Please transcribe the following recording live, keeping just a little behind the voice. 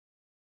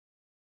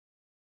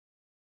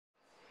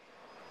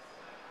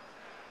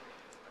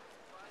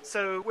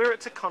So we're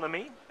at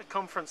Techonomy, a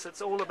conference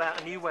that's all about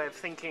a new way of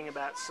thinking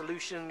about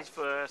solutions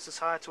for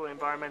societal and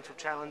environmental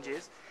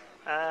challenges,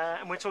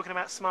 and we're talking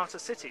about smarter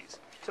cities.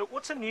 So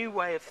what's a new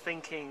way of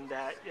thinking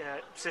that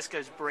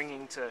Cisco's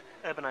bringing to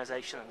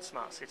urbanization and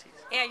smart cities?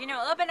 Yeah,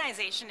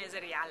 urbanization is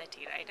a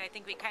reality, right? I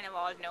think we kind of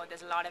all know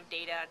there's a lot of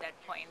data that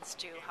points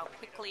to how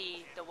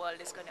quickly the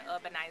world is going to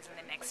urbanize in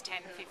the next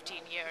 10, 15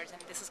 years,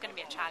 and this is going to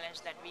be a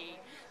challenge that we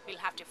will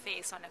have to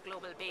face on a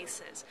global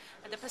basis.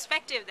 And the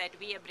perspective that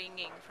we are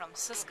bringing from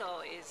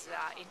Cisco is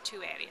in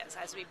two areas.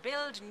 As we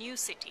build new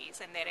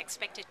cities, and they're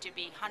expected to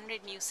be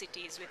 100 new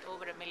cities with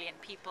over 1 million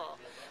people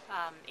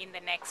in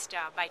the next,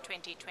 by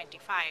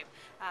 2025.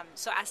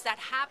 So as that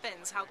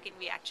happens, how can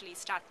we actually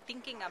start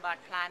thinking about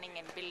planning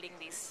and building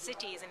these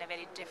cities in a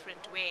very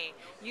different way,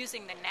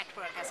 using the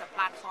network as a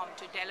platform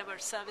to deliver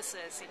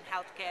services in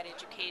healthcare,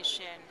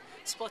 education,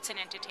 sports and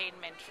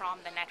entertainment from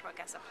the network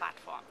as a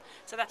platform.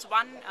 So that's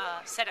one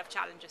set of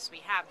challenges we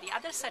have. The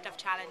other set of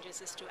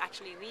challenges is to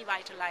actually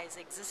revitalize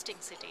existing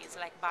cities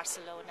like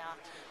Barcelona,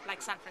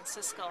 like San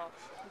Francisco.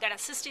 That are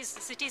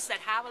cities that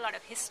have a lot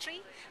of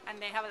history and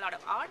they have a lot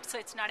of art, so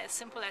it's not as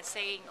simple as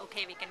saying,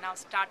 okay, we can now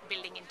start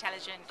building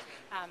intelligent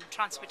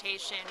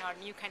transportation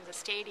or new kinds of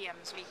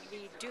stadiums.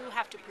 We do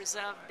have to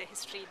preserve the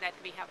history that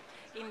we have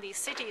in these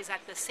cities,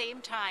 at the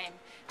same time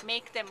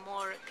make them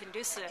more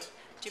conducive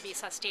to be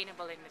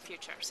sustainable in the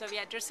future. So we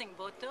are addressing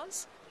both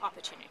those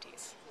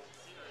opportunities.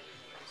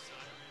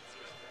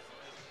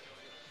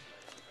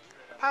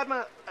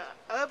 Padma,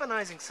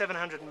 urbanizing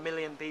 700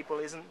 million people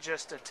isn't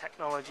just a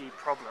technology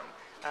problem.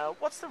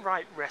 What's the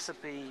right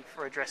recipe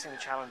for addressing the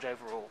challenge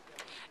overall?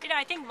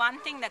 I think one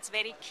thing that's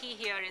very key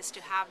here is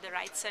to have the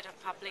right set of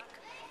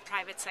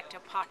public-private sector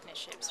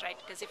partnerships, right?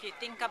 Because if you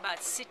think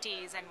about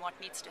cities and what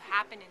needs to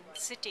happen in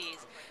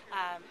cities,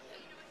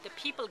 the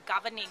people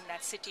governing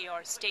that city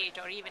or state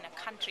or even a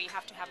country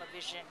have to have a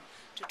vision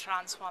to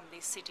transform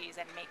these cities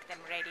and make them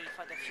ready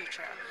for the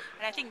future.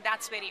 And I think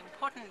that's very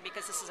important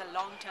because this is a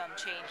long-term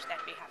change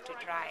that we have to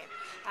drive.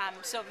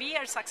 So we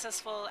are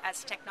successful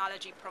as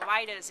technology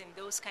providers in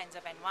those kinds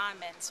of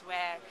environments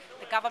where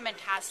the government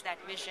has that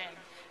vision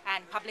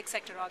and public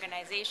sector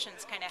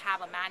organizations kind of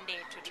have a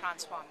mandate to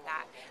transform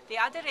that. The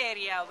other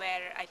area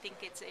where I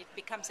think it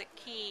becomes a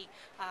key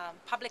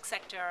public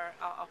sector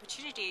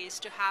opportunity is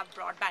to have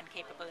broadband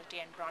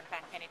capability and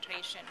broadband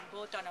penetration,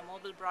 both on a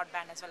mobile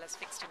broadband as well as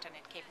fixed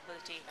internet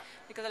capability,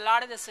 because a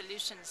lot of the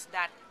solutions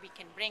that we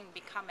can bring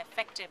become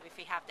effective if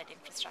we have that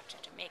infrastructure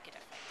to make it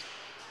effective.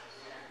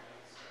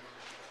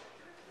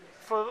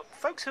 For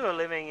folks who are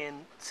living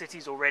in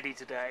cities already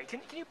today, can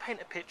you paint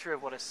a picture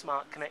of what a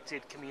smart,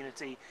 connected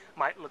community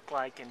might look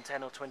like in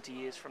 10 or 20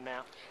 years from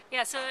now?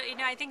 Yeah, so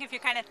I think if you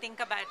kind of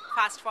think about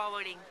fast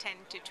forwarding 10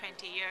 to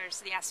 20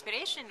 years, the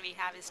aspiration we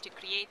have is to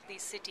create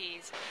these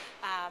cities,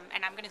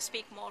 and I'm going to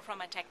speak more from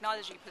a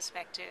technology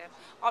perspective.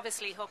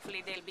 Obviously,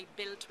 hopefully they'll be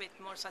built with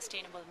more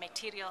sustainable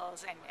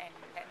materials and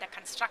the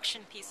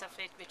construction piece of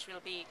it, which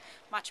will be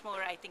much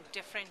more, I think,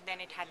 different than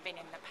it had been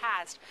in the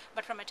past.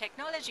 But from a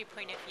technology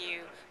point of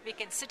view, we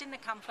can sit in the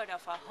comfort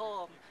of our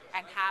home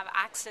and have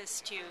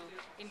access to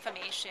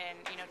information,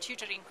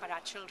 tutoring for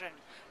our children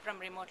from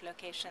remote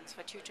locations,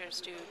 for tutors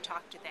to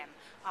talk to them.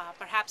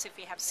 Perhaps if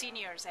we have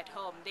seniors at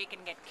home, they can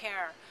get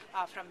care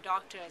from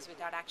doctors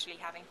without actually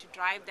having to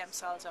drive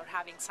themselves or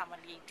having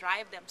somebody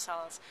drive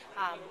themselves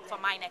for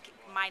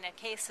minor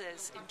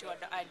cases into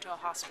a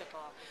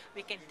hospital.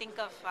 We can think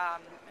of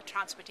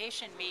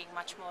transportation being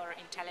much more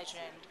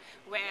intelligent,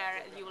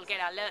 where you will get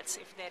alerts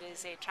if there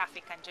is a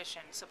traffic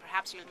congestion. So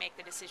perhaps you'll make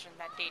the decision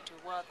that day to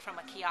work from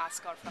a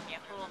kiosk or from your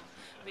home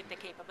with the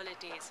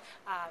capabilities.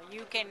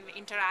 You can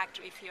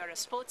interact, if you're a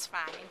sports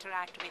fan,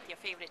 interact with your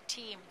favorite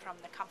team from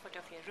the comfort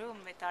of your room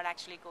without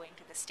actually going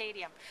to the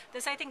stadium.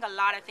 There's, I think, a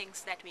lot of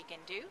things that we can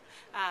do.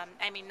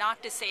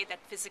 Not to say that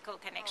physical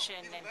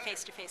connection and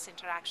face-to-face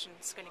interaction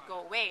is going to go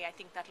away. I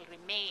think that will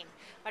remain.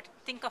 But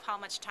think of how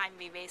much time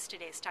we waste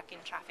today stuck in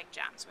traffic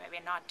jams where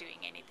we're not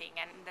doing anything,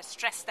 and the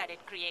stress that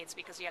it creates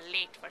because you're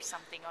late for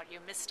something or you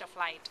missed a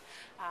flight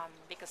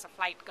because a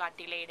flight got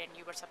delayed and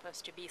you were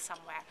supposed to be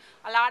somewhere.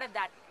 A lot of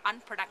that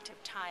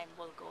unproductive time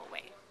will go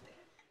away.